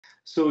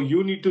So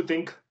you need to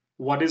think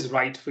what is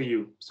right for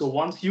you. So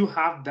once you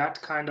have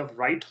that kind of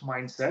right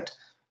mindset,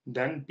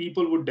 then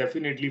people would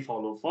definitely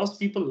follow. First,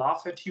 people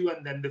laugh at you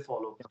and then they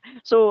follow.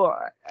 So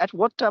at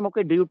what time,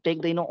 okay, do you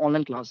take the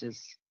online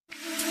classes?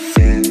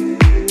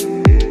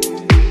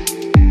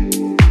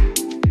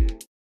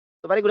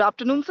 So very good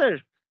afternoon, sir.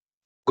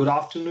 Good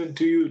afternoon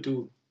to you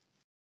too.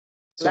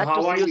 So, Glad to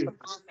how see are you, sir. you?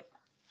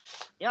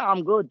 Yeah,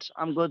 I'm good.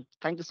 I'm good.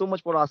 Thank you so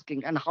much for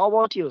asking. And how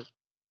about you?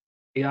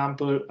 Yeah, I'm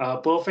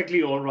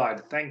perfectly all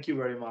right. Thank you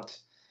very much.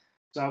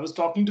 So, I was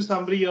talking to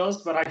somebody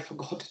else, but I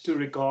forgot to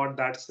record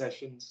that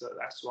session. So,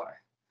 that's why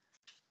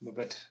I'm a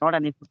bit. Not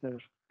an issue, sir.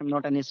 I'm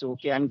not an issue.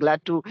 Okay, I'm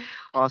glad to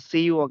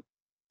see you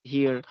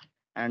here.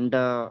 And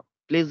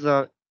please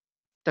tell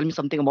me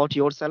something about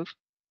yourself.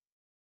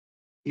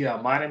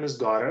 Yeah, my name is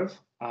Gaurav.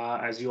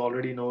 As you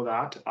already know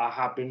that I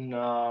have been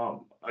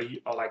an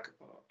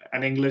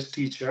English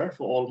teacher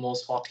for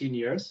almost 14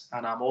 years,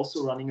 and I'm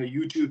also running a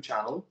YouTube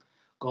channel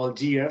called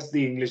GS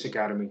the English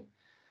Academy.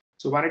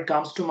 So when it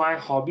comes to my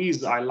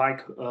hobbies, I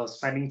like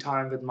spending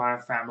time with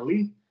my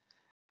family,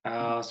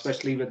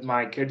 especially with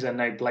my kids,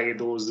 and I play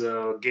those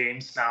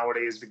games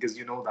nowadays because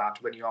you know that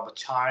when you have a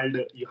child,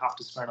 you have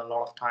to spend a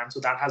lot of time. So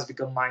that has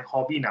become my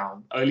hobby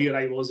now. Earlier,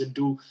 I was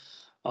into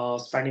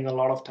spending a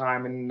lot of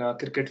time in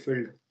cricket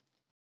field,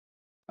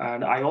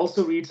 and I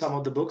also read some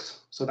of the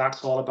books. So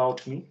that's all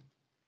about me.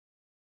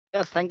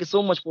 Yes, thank you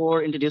so much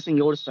for introducing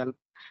yourself.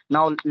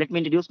 Now, let me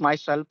introduce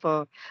myself.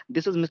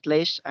 This is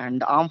Mislesh,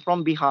 and I'm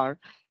from Bihar,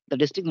 the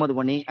district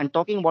Madhubani. And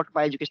talking about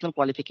my educational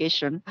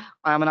qualification,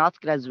 I am an arts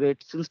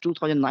graduate since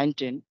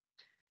 2019.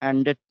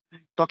 And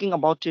talking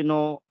about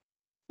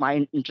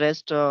my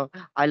interest,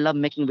 I love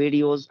making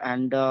videos,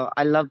 and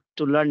I love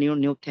to learn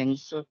new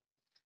things.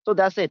 So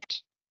that's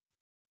it.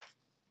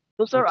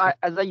 So, sir, Okay.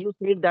 as I you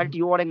said that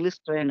you are English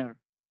trainer.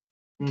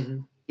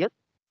 Hmm. Yes,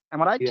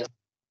 am I right? Yeah.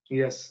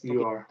 Yes,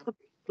 you Okay. are. So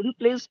could you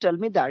please tell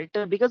me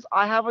that because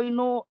I have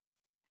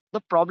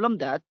the problem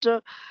that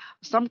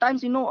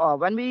sometimes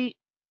when we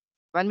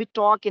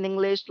talk in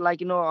English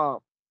like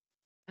long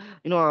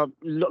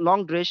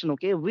duration,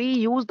 okay, we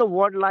use the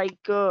word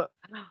like the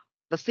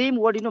same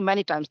word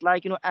many times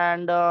like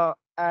so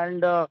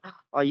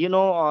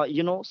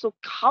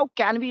how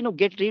can we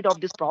get rid of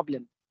this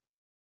problem?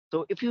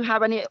 So if you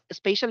have any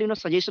special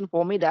suggestion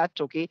for me that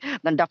okay,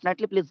 then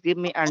definitely please give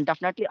me, and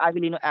definitely I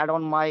will add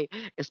on my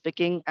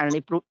speaking and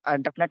improve,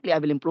 and definitely I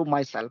will improve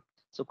myself.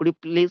 So could you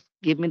please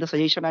give me the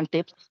suggestion and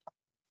tips?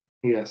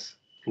 Yes.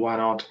 Why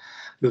not?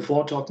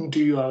 Before talking to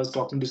you, I was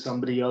talking to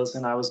somebody else,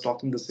 and I was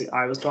talking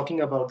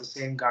about the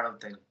same kind of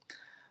thing.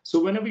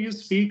 So whenever you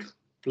speak,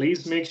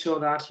 please make sure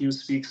that you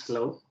speak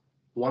slow.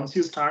 Once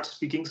you start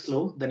speaking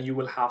slow, then you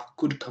will have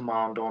good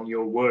command on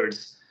your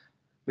words.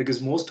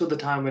 Because most of the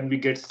time when we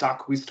get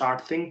stuck, we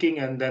start thinking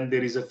and then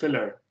there is a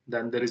filler.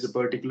 Then there is a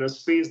particular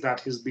space that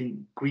has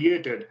been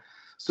created.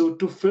 So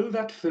to fill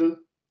that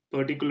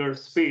particular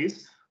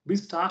space, we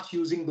start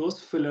using those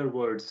filler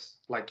words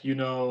like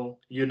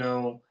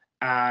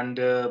and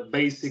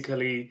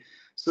basically.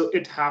 So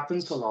it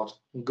happens a lot.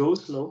 Go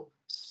slow,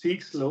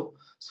 speak slow,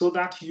 so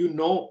that you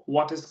know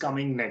what is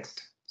coming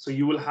next. So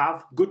you will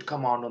have good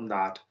command on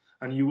that,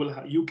 and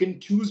you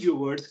can choose your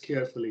words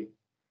carefully.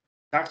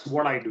 That's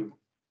what I do.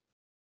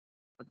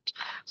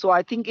 So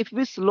I think if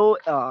we slow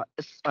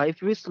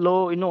speak, Slow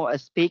down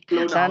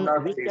then our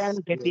we can pace.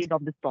 get Yes. rid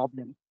of this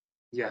problem.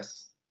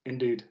 Yes,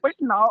 indeed.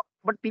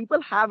 But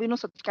people have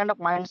such kind of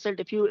mindset.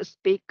 If you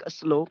speak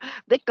slow,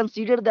 they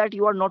consider that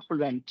you are not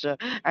fluent,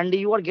 and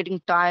you are getting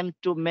time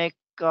to make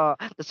the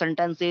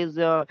sentences.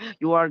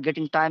 You are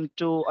getting time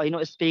to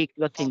speak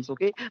the things.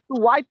 Okay, so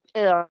why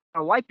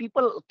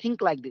people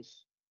think like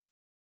this?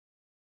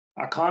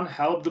 I can't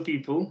help the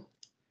people.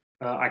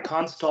 I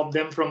can't stop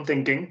them from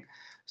thinking.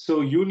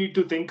 So you need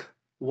to think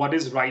what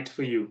is right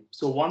for you.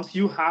 So once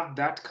you have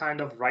that kind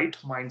of right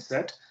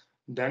mindset,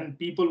 then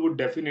people would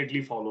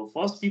definitely follow.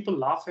 First, people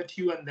laugh at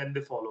you and then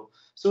they follow.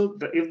 So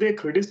if they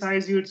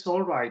criticize you, it's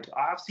all right.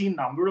 I have seen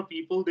number of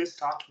people, they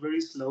start very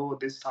slow,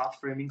 they start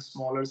framing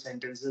smaller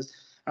sentences,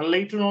 and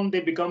later on they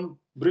become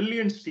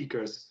brilliant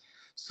speakers.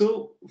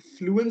 So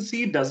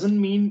fluency doesn't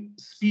mean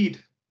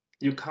speed.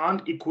 You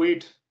can't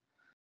equate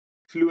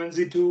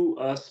fluency to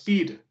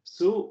speed.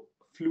 So,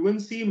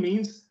 fluency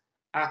means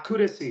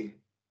accuracy,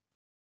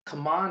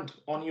 command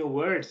on your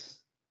words,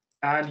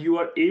 and you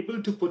are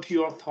able to put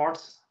your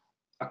thoughts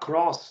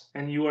across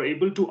and you are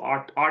able to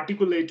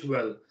articulate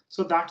well.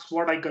 So, that's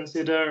what I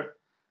consider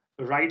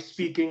right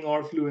speaking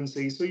or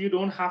fluency. So, you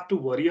don't have to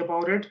worry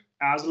about it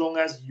as long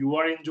as you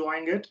are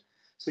enjoying it.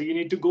 So, you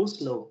need to go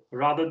slow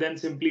rather than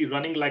simply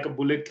running like a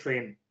bullet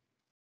train.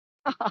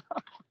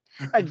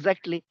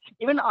 Exactly.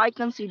 Even I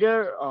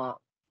consider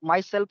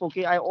myself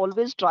okay. I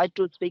always try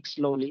to speak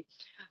slowly,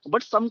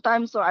 but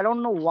sometimes I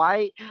don't know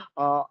why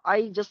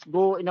I just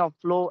go in a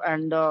flow,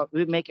 and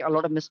we make a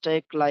lot of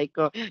mistake. Like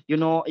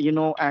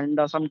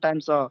and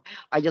sometimes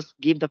I just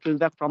give the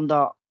feedback from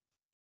the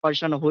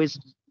person who is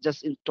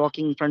just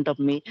talking in front of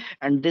me,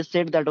 and they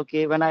said that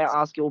okay, when I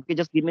ask you, okay,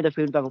 just give me the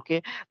feedback,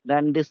 okay,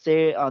 then they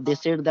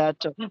said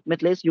that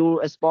Mitlesh,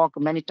 you spoke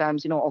many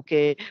times,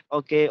 okay,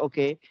 okay,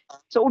 okay.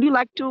 So would you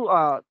like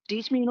to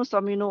teach me,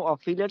 some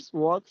fillers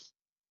words?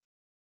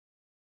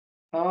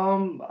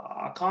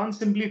 I can't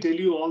simply tell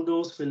you all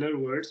those filler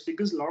words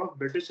because a lot of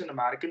British and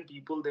American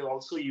people they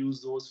also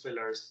use those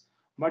fillers.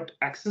 But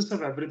excess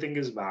of everything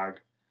is bad.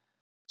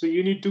 So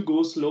you need to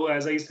go slow,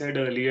 as I said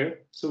earlier.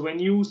 So when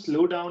you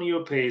slow down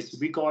your pace,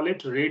 we call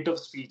it rate of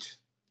speech.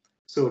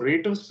 So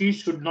rate of speech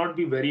should not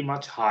be very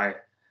much high.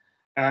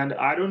 And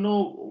I don't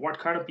know what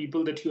kind of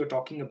people that you are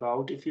talking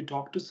about. If you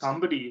talk to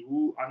somebody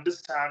who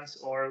understands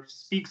or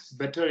speaks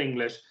better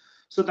English,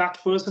 so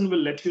that person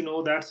will let you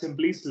know that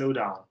simply slow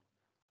down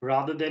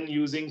rather than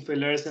using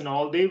fillers and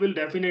all. They will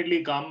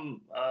definitely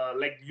come,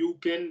 like you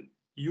can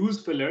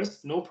use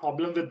fillers, no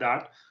problem with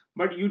that,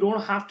 but you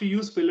don't have to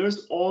use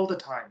fillers all the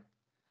time.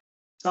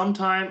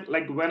 Sometime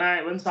like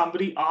when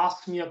somebody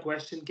asks me a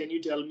question, can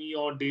you tell me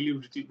your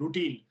daily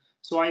routine,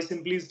 so I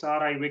simply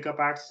start, I wake up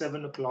at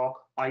 7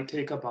 o'clock, I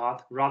take a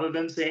bath, rather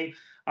than saying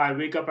I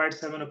wake up at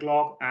 7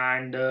 o'clock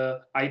and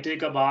I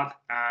take a bath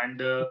and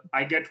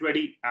I get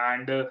ready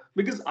and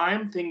because I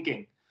am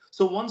thinking.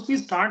 So once we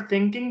start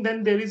thinking,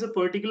 then there is a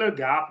particular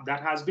gap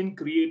that has been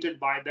created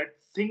by that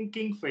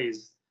thinking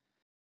phase.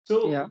 Yeah.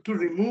 So to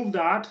remove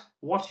that,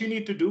 what you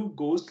need to do,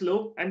 go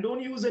slow and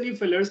don't use any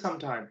fillers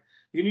sometime.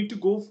 You need to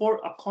go for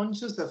a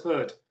conscious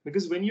effort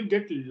because when you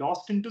get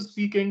lost into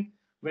speaking,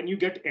 when you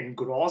get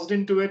engrossed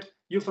into it,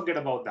 you forget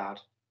about that.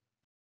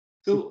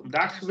 So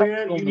that's Thank you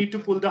where so you much. need to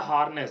pull the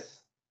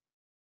harness.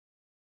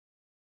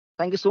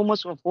 Thank you so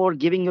much for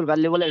giving your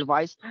valuable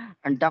advice,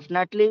 and Mhm.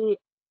 definitely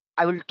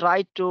I will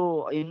try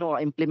to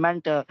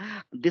implement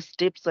these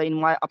tips in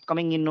my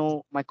upcoming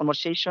my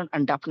conversation,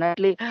 and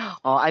definitely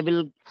I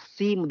will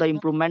see the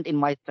improvement in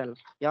myself.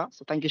 Yeah.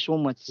 So thank you so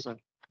much, sir.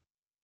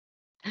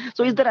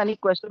 So is Thank there you. any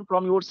question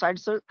from your side,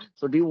 sir?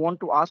 So do you want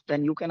to ask?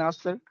 Then you can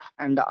ask, sir,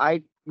 and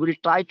I will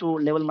try to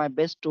level my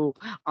best to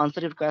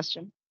answer your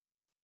question.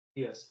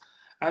 Yes.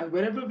 And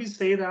whenever we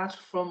say that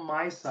from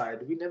my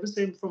side, we never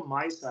say from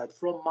my side,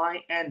 from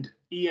my end,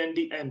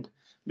 END end.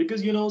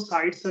 Because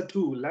sides are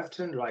two, left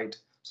and right.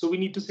 So we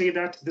need to say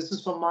that this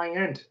is from my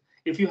end.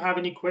 If you have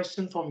any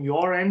question from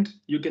your end,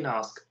 you can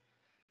ask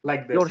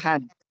like Your this.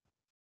 hand.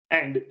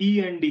 And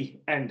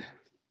END end.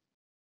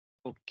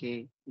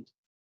 Okay.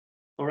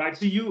 All right.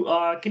 So you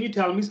can you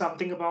tell me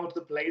something about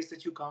the place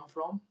that you come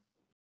from?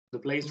 The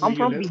place where I'm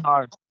you from live?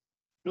 Bihar.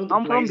 No, the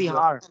I'm from place.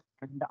 Bihar,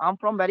 and I'm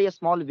from very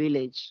small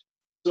village.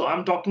 So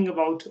I'm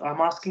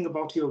asking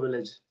about your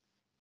village.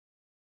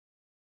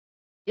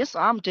 Yes,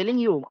 I'm telling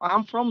you,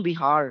 I'm from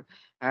Bihar,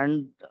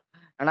 and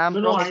I'm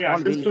No, no, from a I small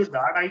village. understood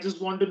that. I just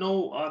want to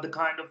know the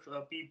kind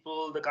of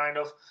people, the kind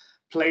of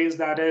place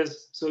that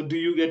is. So, do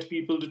you get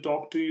people to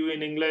talk to you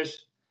in English?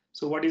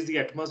 So, what is the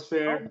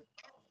atmosphere? Um,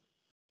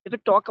 if you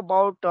talk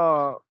about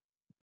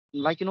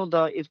like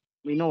the if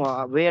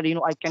where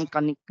I can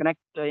connect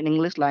in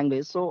English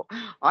language, so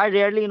I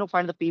rarely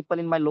find the people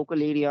in my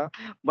local area,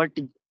 but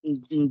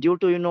due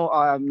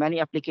to many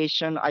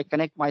application, I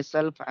connect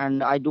myself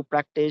and I do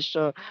practice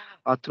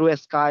through a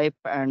Skype,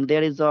 and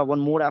there is one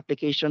more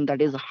application,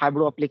 that is a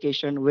hybrid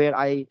application, where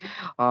I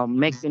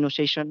make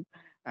session.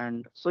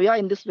 And so yeah,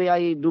 in this way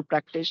I do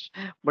practice.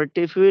 But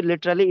if we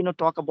literally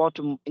talk about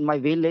in my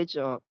village,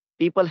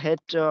 people hate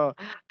to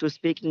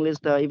speak English.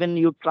 Even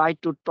you try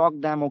to talk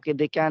them, okay,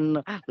 they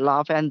can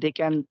laugh and they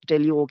can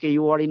tell you, okay,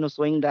 you are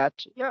showing that.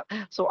 Yeah.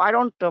 So I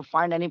don't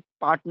find any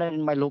partner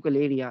in my local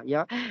area.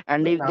 Yeah.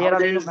 And No, if there are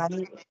nowadays,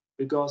 many.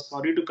 because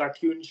sorry to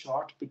cut you in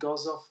short,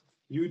 because of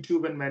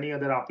YouTube and many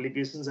other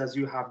applications, as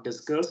you have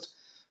discussed,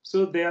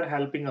 so they are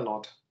helping a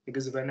lot.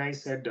 Because when I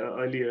said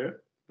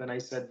earlier, when I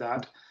said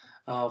that,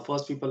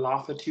 first people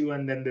laugh at you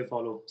and then they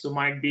follow. So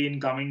might be in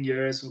coming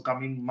years or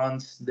coming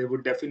months, they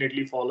would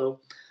definitely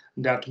follow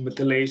that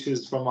Mithilesh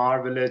is from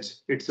our village.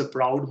 It's a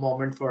proud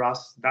moment for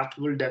us. That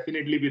will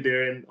definitely be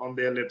there on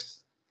their lips.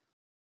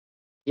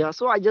 Yeah,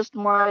 so I just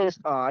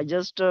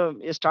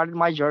started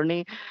my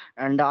journey,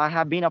 and I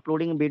have been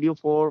uploading video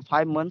for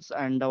 5 months,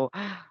 and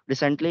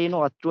recently,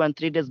 2 and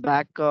 3 days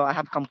back, I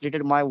have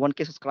completed my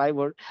 1K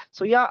subscriber.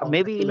 So yeah,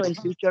 maybe in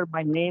Congratulations. future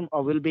my name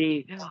will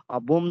be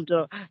boomed,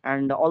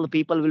 and all the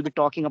people will be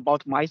talking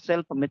about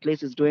myself.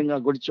 Mitlesh is doing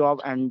a good job,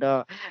 and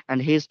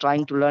he's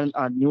trying to learn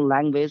a new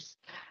language,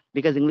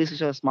 because English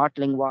is a smart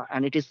lingua,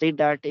 and it is said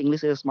that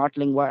English is a smart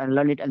lingua, and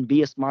learn it and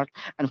be a smart,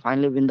 and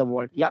finally win the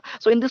world. Yeah.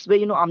 So in this way,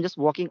 I'm just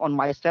working on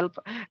myself,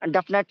 and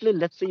definitely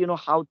let's see,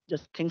 how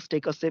just things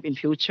take a shape in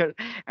future.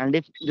 And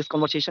if this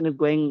conversation is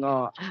going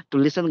to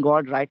listen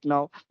God right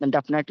now, then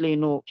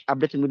definitely,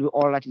 everything will be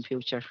all right in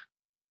future.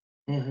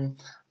 Mhm.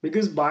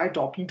 Because by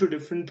talking to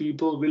different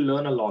people, we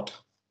learn a lot.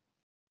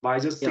 By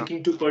just Yeah.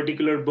 sticking to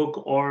particular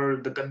book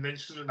or the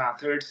conventional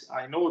methods,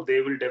 I know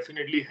they will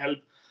definitely help,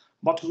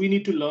 but we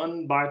need to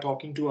learn by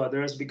talking to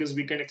others because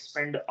we can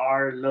expand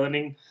our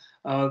learning,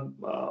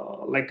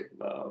 like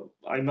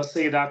I must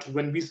say that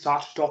when we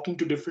start talking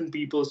to different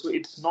people, so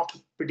it's not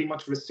pretty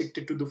much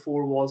restricted to the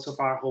four walls of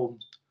our home.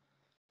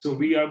 So Mhm.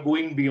 we are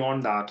going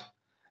beyond that.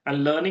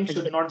 And learning should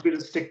Exactly. not be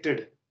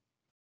restricted.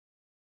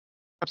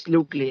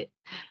 Absolutely.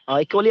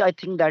 Equally, I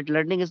think that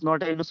learning is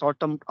not a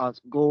short-term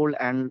goal,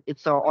 and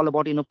it's all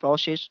about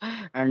process.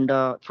 And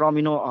from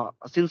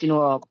since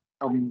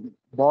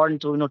born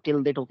to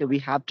till date, okay, we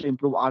have to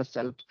improve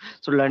ourselves.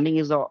 So learning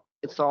is a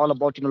it's all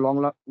about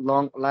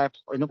long life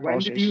When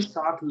did you process.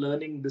 start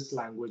learning this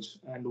language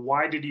and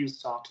why did you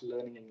start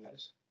learning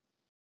English?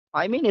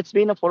 I mean, it's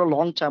been for a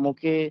long time.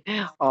 Okay,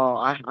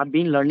 I've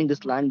been learning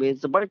this language,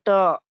 but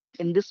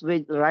in this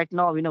way, right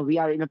now, we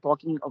are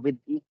talking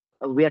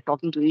we are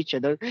talking to each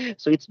other.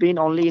 So it's been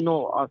only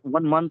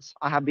 1 month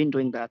I have been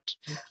doing that,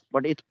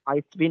 but it's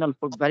been a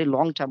for very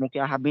long time. Okay,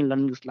 I have been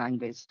learning this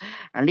language,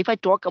 and if I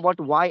talk about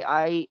why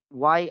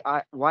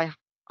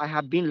I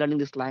have been learning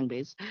this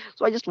language,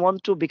 so I just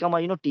want to become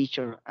a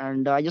teacher,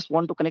 and I just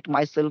want to connect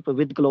myself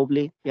with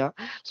globally. Yeah,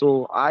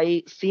 so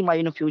I see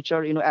my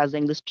future as an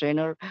English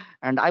trainer,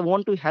 and I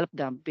want to help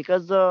them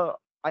because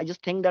I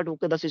just think that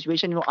okay, the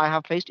situation I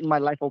have faced in my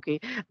life, okay,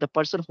 the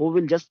person who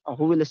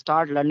will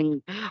start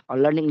learning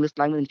English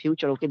language in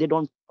future, okay, they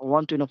don't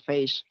want to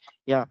face.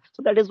 Yeah,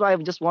 so that is why I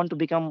just want to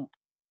become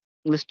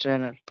English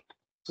trainer.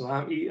 So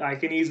I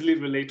can easily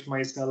relate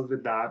myself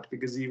with that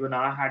because even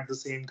I had the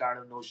same kind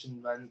of notion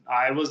when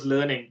I was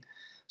learning.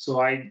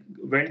 So I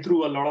went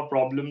through a lot of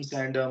problems,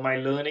 and my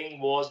learning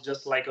was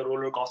just like a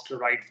roller coaster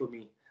ride for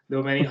me. There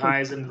were many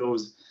highs and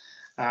lows,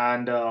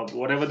 and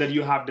whatever that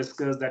you have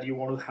discussed that you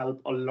want to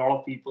help a lot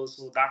of people.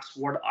 So that's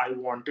what I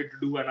wanted to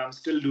do, and I'm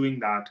still doing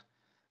that.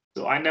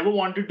 So I never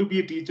wanted to be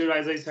a teacher,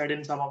 as I said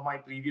in some of my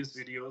previous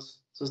videos.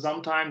 So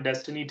sometimes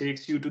destiny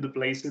takes you to the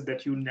places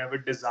that you never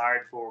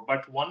desired for.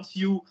 But once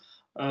you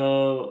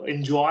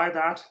enjoy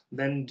that,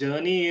 then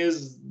journey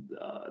is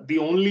the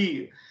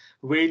only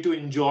way to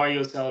enjoy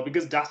yourself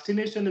because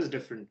destination is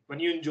different. When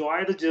you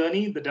enjoy the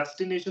journey, the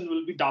destination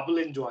will be double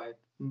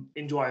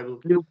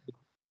enjoyable.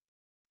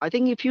 I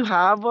think if you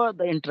have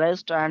the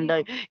interest and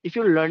if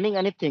you're learning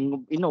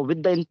anything,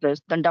 with the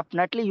interest, then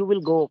definitely you will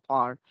go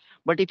far.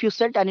 But if you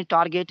set any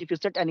target, if you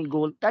set any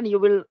goal, then you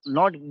will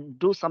not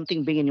do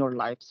something big in your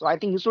life. So I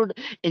think you should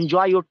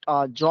enjoy your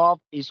job.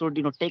 You should,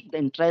 take the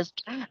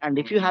interest. And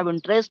if you have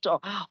interest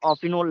of,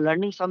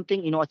 learning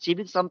something,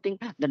 achieving something,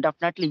 then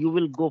definitely you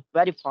will go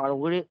very far,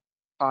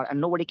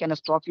 and nobody can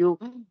stop you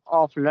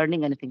of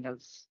learning anything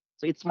else.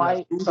 So it's Yeah,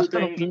 my do the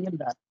personal thing. opinion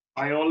that.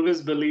 I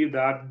always believe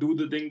that do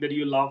the thing that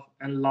you love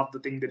and love the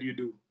thing that you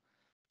do.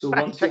 So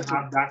once you Exactly.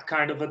 have that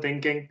kind of a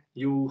thinking,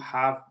 you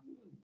have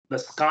the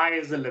sky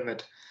is the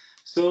limit.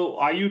 So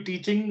are you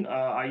teaching?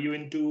 Are you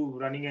into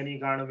running any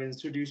kind of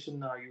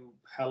institution? Are you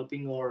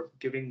helping or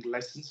giving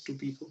lessons to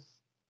people?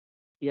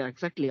 Yeah,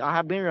 exactly. I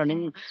have been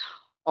running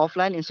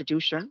offline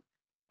institution,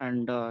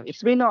 and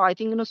it's been I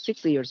think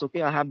 6 years.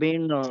 Okay, I have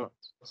been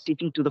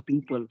teaching to the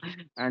people,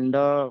 and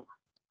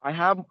I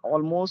have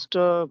almost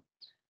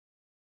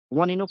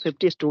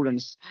 50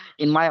 students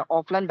in my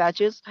offline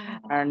batches,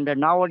 and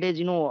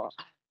nowadays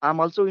I'm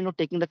also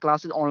taking the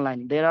classes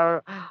online. There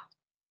are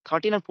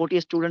 13 and 40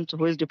 students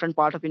who is different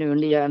part of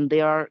India, and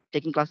they are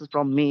taking classes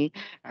from me.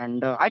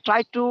 And I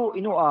try to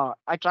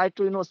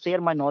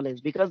share my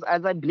knowledge, because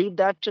as I believe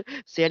that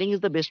sharing is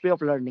the best way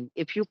of learning.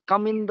 If you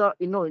come in the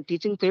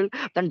teaching field,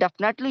 then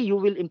definitely you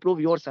will improve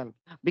yourself,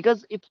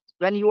 because if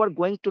when you are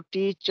going to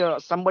teach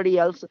somebody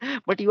else,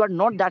 but you are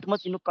not that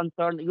much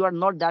concerned, you are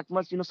not that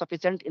much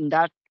sufficient in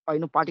that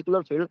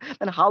particular field,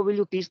 then how will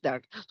you teach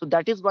that? So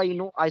that is why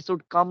I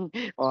should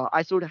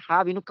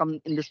have come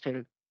in this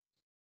field.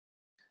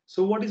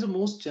 So what is the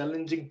most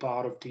challenging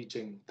part of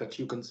teaching that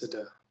you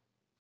consider?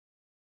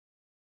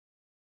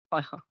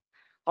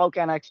 How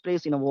can I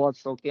express in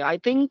words? Okay, I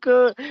think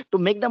to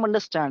make them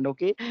understand.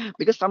 Okay,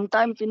 because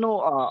sometimes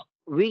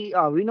we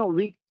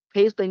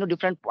face the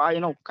different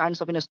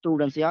kinds of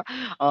students. Yeah,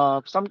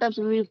 sometimes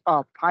we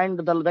find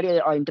the very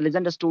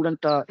intelligent student.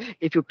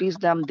 If you teach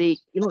them, they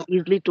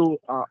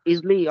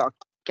easily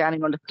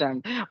can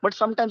understand. But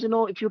sometimes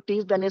if you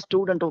teach them a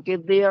student, okay,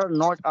 they are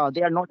not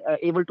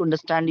able to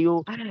understand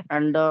you,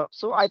 and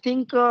so I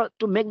think to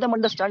make them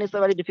understand is a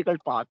very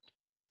difficult part.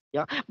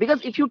 Yeah,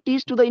 because if you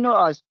teach to the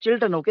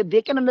children, okay,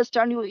 they can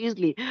understand you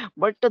easily.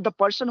 But the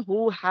person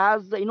who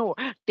has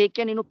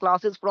taken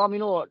classes from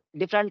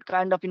different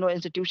kind of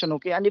institution,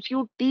 okay, and if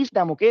you teach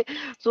them, okay,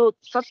 so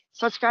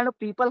such kind of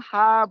people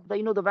have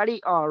the the very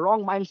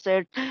wrong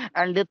mindset,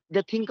 and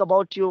they think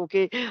about you,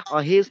 okay,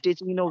 he is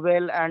teaching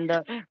well,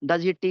 and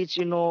does he teach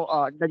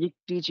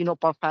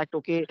perfect,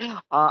 okay,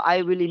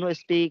 I will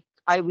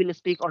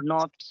speak or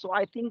not. So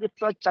I think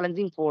it's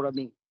challenging for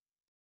me.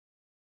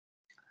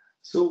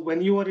 So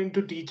when you are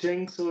into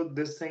teaching, so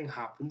this thing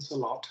happens a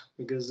lot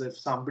because if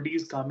somebody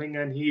is coming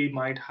and he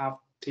might have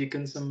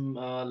taken some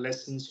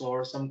lessons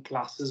or some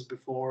classes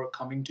before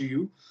coming to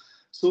you,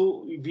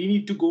 so we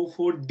need to go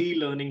for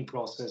de-learning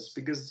process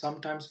because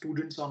sometimes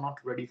students are not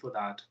ready for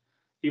that.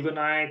 Even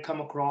I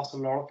come across a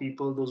lot of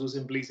people, those who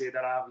simply say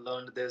that I have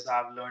learned this, I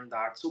have learned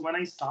that. So when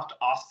I start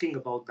asking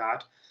about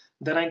that,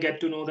 then I get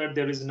to know that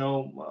there is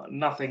no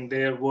nothing.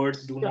 Their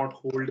words do Yeah. not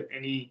hold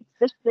any.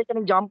 Just take an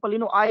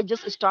example. I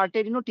just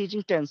started,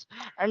 teaching tense,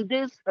 and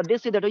they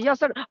say that, yeah,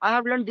 sir, I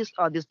have learned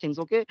these things.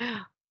 Okay,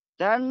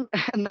 then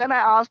and then I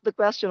ask the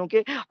question.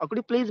 Okay, could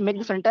you please make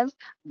the sentence?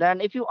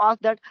 Then if you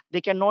ask that,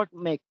 they cannot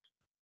make.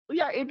 So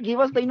yeah, it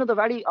gives us the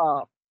very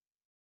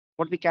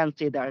what we can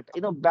say that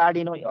bad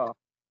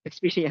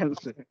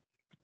experience.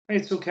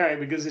 It's okay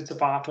because it's a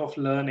part of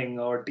learning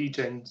or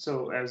teaching.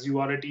 So, as you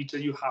are a teacher,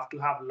 you have to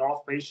have a lot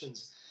of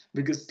patience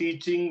because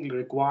teaching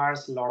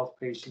requires a lot of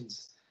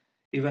patience.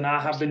 Even I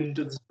have been Absolutely.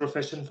 into this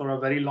profession for a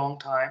very long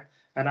time,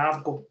 and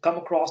I've come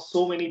across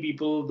so many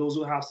people, those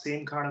who have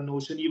same kind of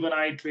notion. Even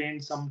I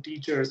trained some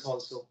teachers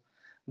also.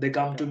 They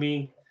come Yeah. to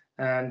me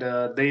and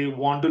they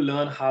want to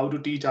learn how to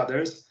teach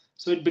others.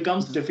 So it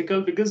becomes Mhm.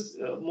 difficult because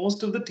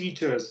most of the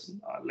teachers,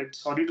 like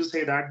sorry to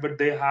say that, but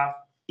they have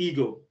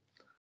ego.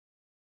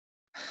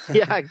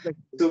 Yeah,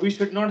 exactly. So we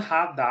should not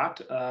have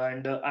that.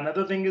 And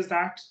another thing is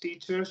that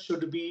teachers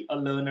should be a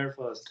learner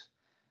first.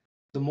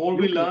 The more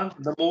we Absolutely. learn,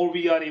 the more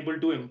we are able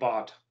to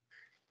impart.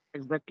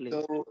 Exactly.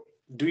 So,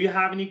 do you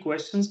have any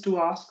questions to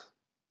ask?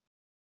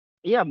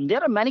 Yeah,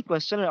 there are many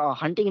questions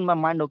hunting in my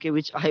mind, okay,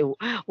 which I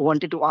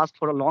wanted to ask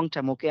for a long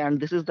time, okay, and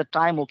this is the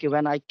time, okay,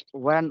 when I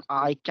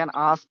can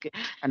ask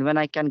and when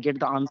I can get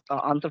the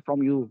answer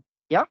from you.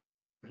 Yeah,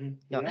 Mhm.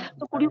 yeah. Yeah.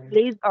 So could you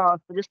please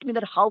suggest me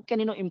that how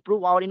can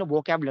improve our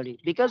vocabulary?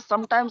 Because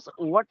sometimes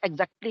what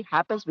exactly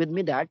happens with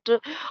me that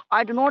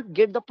I do not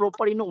get the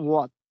proper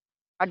word.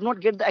 I do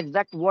not get the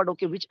exact word,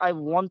 okay, which I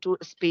want to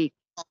speak.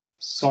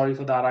 Sorry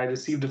for that. I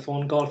received a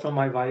phone call from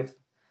my wife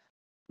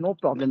No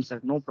problem, sir.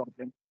 No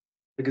problem.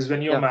 because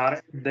when you're Yeah.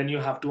 married, then you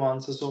have to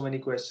answer so many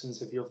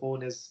questions if your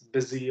phone is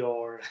busy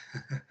or.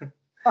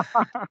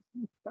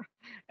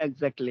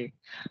 Exactly.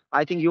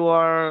 I think you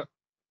are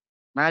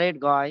married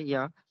guy,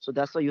 yeah. So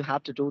that's why you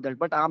have to do that.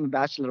 But I'm a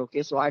bachelor,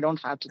 okay. So I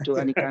don't have to do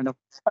any kind of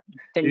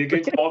things. You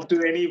can talk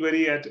to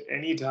anybody at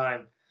any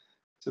time.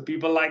 So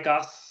people like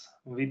us,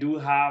 we do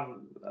have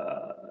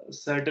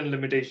certain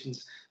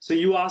limitations. So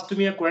you asked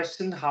me a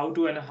question, how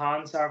to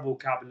enhance our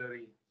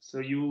vocabulary. So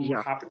you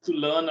Yeah, happen to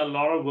learn a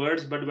lot of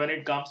words, but when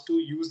it comes to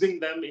using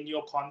them in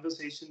your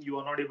conversation, you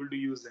are not able to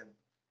use them.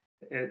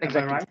 Am I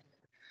exactly. right?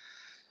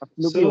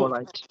 Absolutely, all So,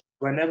 right.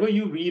 whenever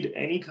you read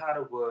any kind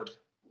of word,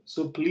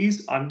 so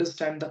please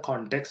understand the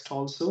context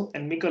also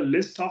and make a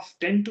list of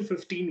 10 to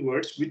 15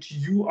 words which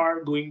you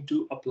are going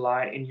to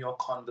apply in your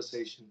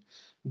conversation.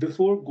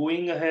 Before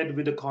going ahead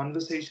with a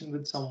conversation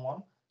with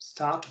someone,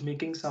 start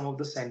making some of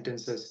the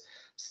sentences.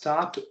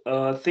 Start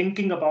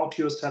thinking about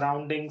your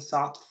surroundings,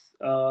 start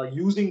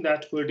using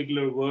that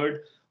particular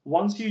word.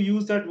 Once you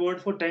use that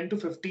word for 10 to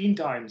 15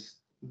 times,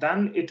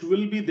 then it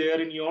will be there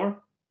in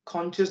your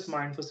conscious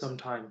mind for some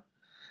time,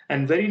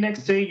 and very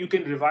next Mhm. day you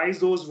can revise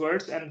those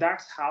words, and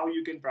that's how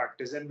you can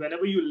practice. And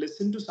whenever you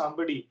listen to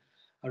somebody,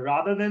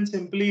 rather than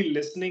simply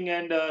listening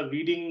and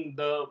reading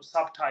the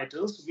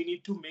subtitles, we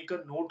need to make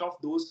a note of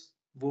those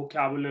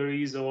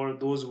vocabularies or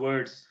those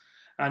words,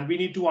 and we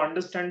need to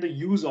understand the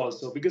use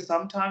also, because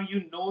sometimes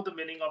you know the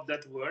meaning of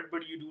that word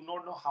but you do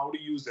not know how to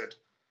use it.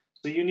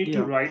 So you need to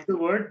Yeah, write the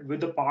word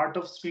with the part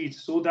of speech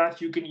so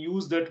that you can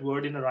use that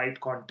word in the right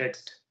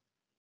context.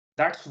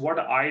 That's what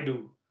I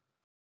do.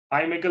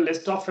 I make a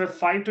list of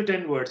 5 to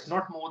 10 words,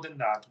 not more than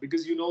that,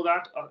 because you know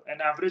that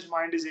an average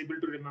mind is able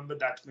to remember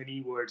that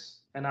many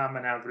words, and I'm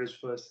an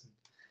average person.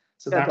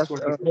 So yeah. that's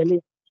what we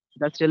do.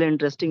 That's really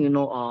interesting.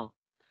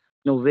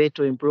 Way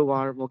to improve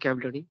our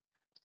vocabulary.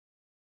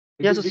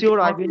 Yeah, so Because we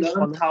sure, I cannot will learn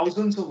follow.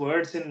 thousands of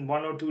words in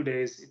 1 or 2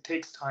 days. It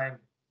takes time.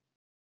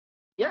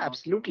 Yeah,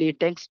 absolutely. It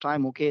takes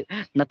time. Okay,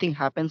 nothing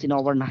happens in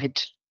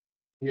overnight.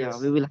 Yeah,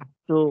 we Yes. will have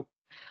to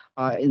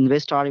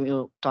invest our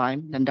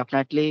time, then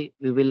definitely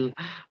we will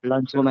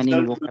learn so The many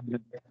result will be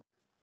vocabulary. there.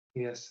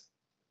 Yes.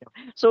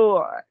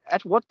 So,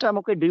 at what time,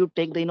 okay, do you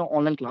take the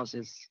online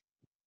classes?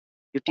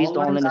 You teach the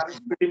Online online that is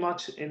stuff. pretty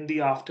much in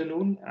the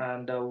afternoon,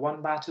 and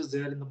one batch is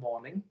there in the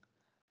morning.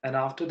 And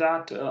after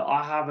that,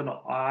 I have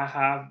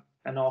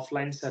an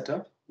offline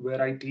setup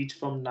where I teach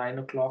from 9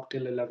 o'clock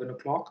till 11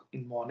 o'clock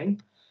in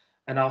morning.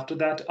 And after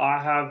that, I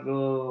have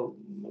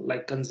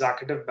like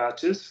consecutive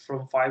batches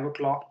from 5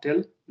 o'clock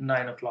till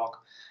 9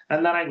 o'clock,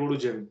 and then I go to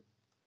gym.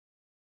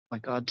 My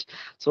God.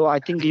 So I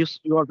think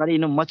you are very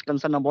much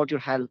concerned about your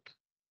health.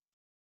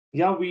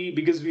 Yeah, we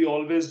because we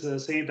always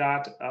say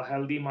that a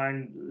healthy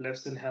mind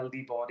lives in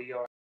healthy body.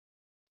 Or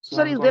so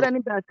Sir, I'm is there for. any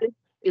batches?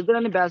 Is there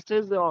any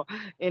batches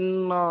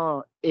in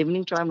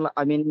evening time?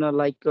 I mean,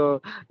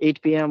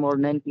 8 p.m. or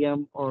 9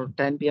 p.m. or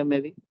 10 p.m.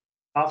 maybe?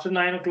 After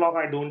 9 o'clock,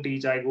 I don't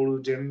teach. I go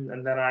to gym,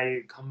 and then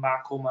I come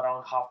back home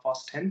around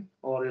 10:30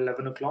 or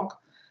 11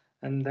 o'clock,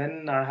 and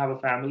then I have a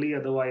family.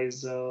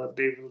 Otherwise,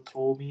 they will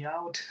throw me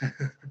out.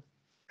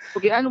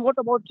 Okay, and what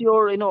about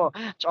your,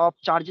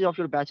 charges of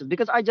your batches?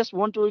 Because I just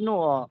want to,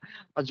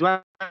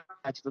 join your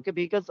batches, okay?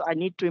 Because I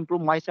need to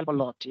improve myself a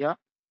lot, yeah?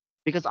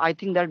 because I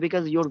think that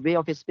because your way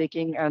of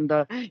speaking and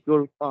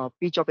your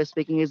pitch of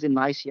speaking is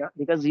nice, yeah.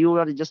 Because you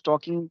are just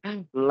talking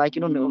like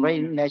very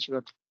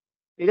natural.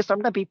 Because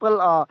sometimes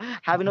people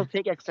have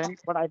fake accent,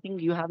 but I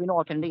think you have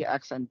authentic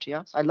accent.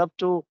 Yeah, so I love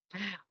to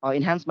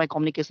enhance my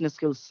communication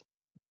skills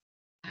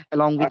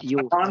along with I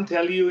you. can't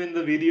tell you in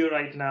the video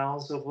right now.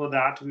 So for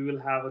that, we will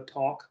have a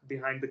talk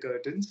behind the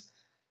curtains.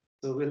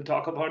 So we'll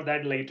talk about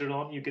that later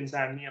on. You can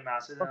send me a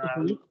message and Okay, I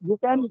so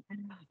will.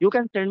 you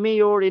can send me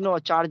your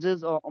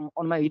charges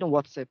on my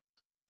WhatsApp,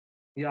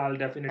 Yeah, I'll and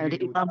definitely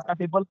if do I'm that.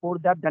 capable for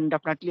that, then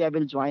definitely I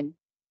will join.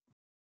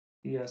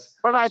 Yes.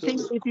 But I So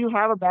think if you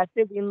have a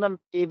batches in the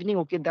evening,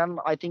 okay, then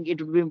I think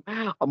it would be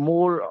a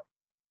more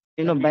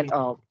convenient.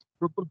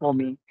 fruitful for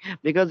me,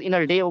 because in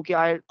a day, okay,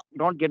 I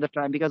don't get the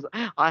time because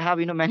I have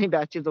many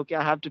batches, okay,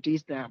 I have to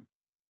teach them.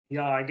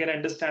 Yeah, I can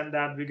understand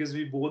that because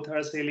we both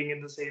are sailing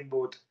in the same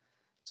boat.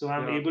 So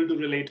I'm Yeah. able to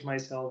relate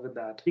myself with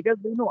that. Because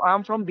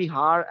I'm from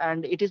Bihar,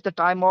 and it is the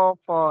time of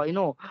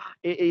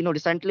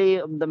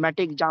recently the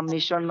matric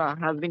examination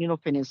has been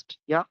finished.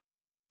 Yeah.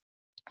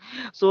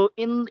 So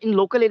in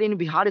local area in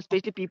Bihar,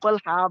 especially people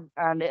have,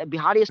 and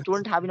Bihari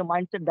student have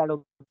mindset that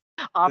okay,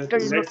 after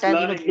Okay, let's 10th,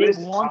 learn they English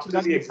want to after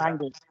learn the English exam.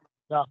 language.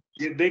 Yeah.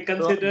 Yeah, they So they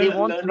consider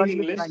want to learn learning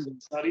English English.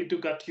 language. Sorry to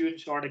cut you in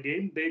short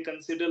again. They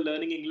consider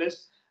learning English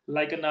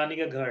like a nani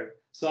ka ghar.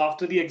 So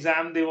after the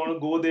exam, they want to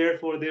go there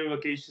for their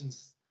vacations.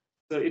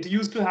 So it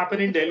used to happen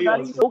in It's a Delhi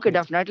very also. okay.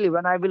 Definitely,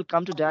 when I will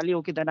come to Delhi,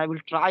 okay, then I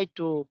will try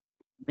to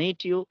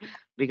meet you,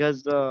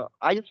 because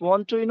I just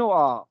want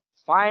to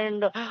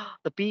find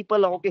the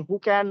people, okay, who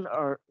can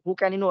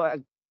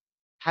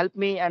help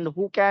me, and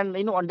who can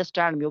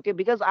understand me, okay,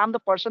 because I'm the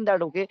person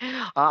that okay,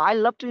 I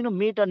love to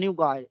meet a new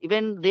guy,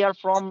 even they are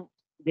from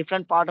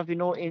different part of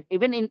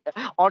even in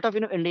out of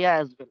India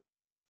as well.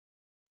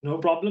 No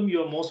problem.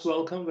 You're most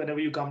welcome whenever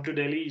you come to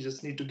Delhi. You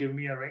just need to give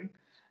me a ring.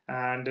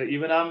 And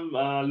even I'm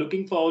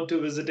looking forward to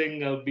visiting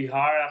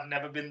Bihar. I've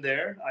never been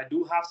there. I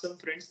do have some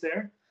friends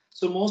there.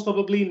 So most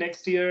probably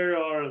next year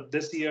or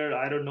this year,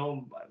 I don't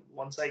know,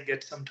 once I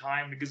get some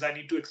time because I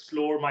need to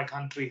explore my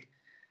country.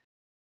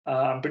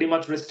 I'm pretty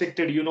much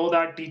restricted. You know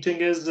that teaching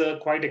is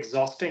quite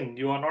exhausting.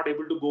 You are not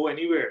able to go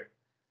anywhere.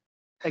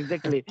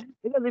 Exactly,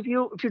 because if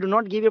you do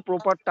not give a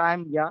proper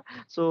time, yeah,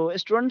 so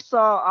students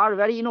are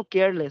very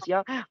careless,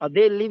 yeah.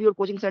 They leave your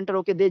coaching center,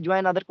 okay, they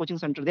join other coaching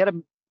center.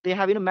 They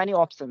have many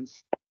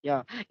options,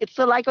 yeah. It's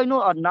like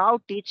now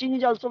teaching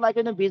is also like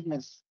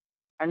business,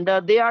 and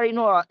they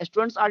are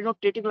students are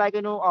treating like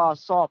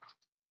shop.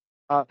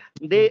 uh,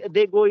 Yeah.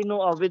 they go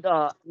with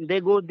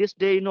they go this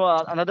day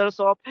another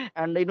shop,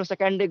 and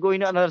second day go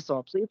in another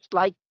shop, so it's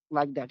like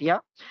that, yeah.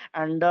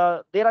 And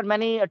there are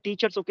many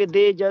teachers, okay,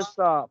 they just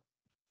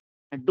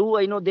do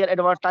their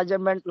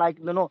advertisement like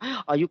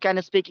you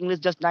can speak English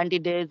just 90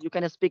 days, you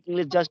can speak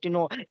English just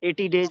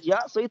 80 days,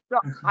 yeah. So it's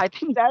I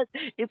think that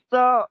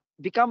it's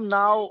become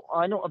now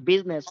a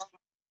business.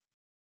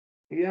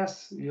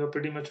 Yes, you're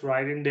pretty much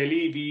right. In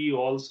Delhi, we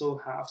also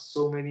have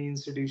so many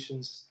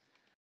institutions.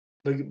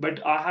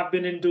 But I have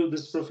been into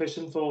this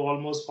profession for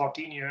almost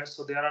 14 years.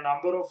 So there are a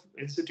number of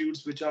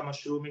institutes which are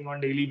mushrooming on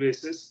daily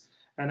basis.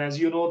 And as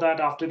you know that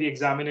after the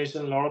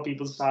examination, a lot of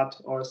people start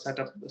or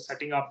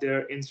setting up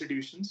their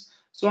institutions.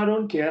 So I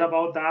don't care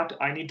about that.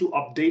 I need to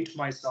update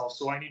myself.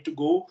 So I need to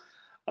go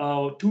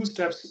two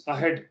steps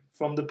ahead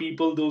from the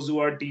people, those who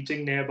are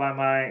teaching nearby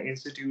my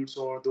institutes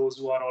or those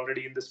who are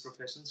already in this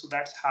profession. So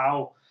that's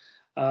how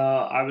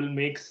I will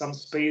make some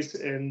space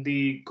in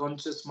the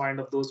conscious mind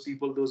of those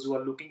people, those who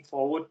are looking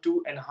forward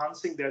to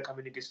enhancing their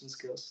communication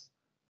skills.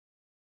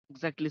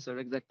 Exactly, sir,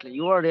 exactly.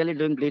 You are really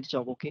doing great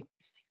job, okay,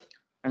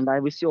 and I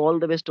wish you all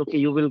the best. Okay,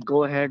 you will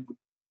go ahead,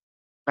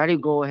 very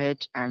go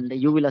ahead, and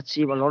you will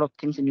achieve a lot of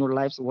things in your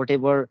lives,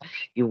 whatever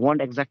you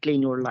want exactly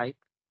in your life.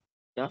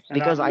 Yeah, And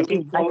because I'm I looking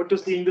think life. forward to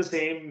seeing the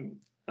same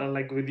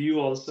like with you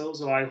also.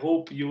 So I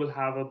hope you will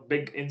have a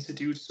big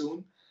institute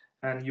soon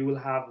and you will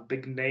have a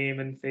big name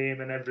and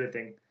fame and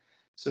everything.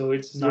 So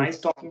it's You nice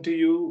talking to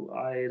you.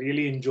 I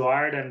really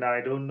enjoyed and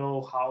I don't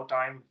know how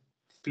time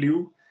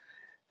flew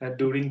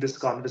during this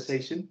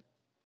conversation.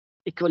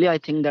 equally, I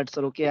think that's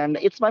okay, and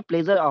it's my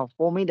pleasure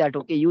for me that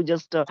okay, you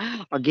just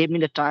gave me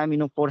the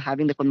time, for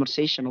having the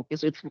conversation. Okay,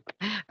 so it's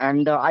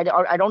and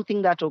I don't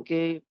think that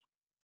okay,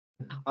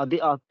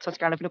 the such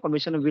kind of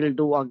conversation we'll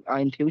do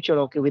in future.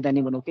 Okay, with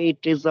anyone. Okay,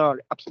 it is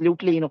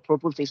absolutely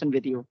fruitful session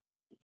with you.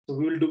 So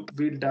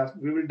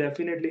we will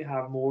definitely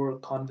have more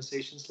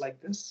conversations like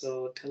this.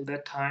 So till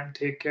that time,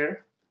 take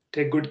care,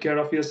 take good care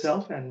of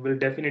yourself, and we'll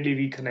definitely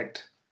reconnect.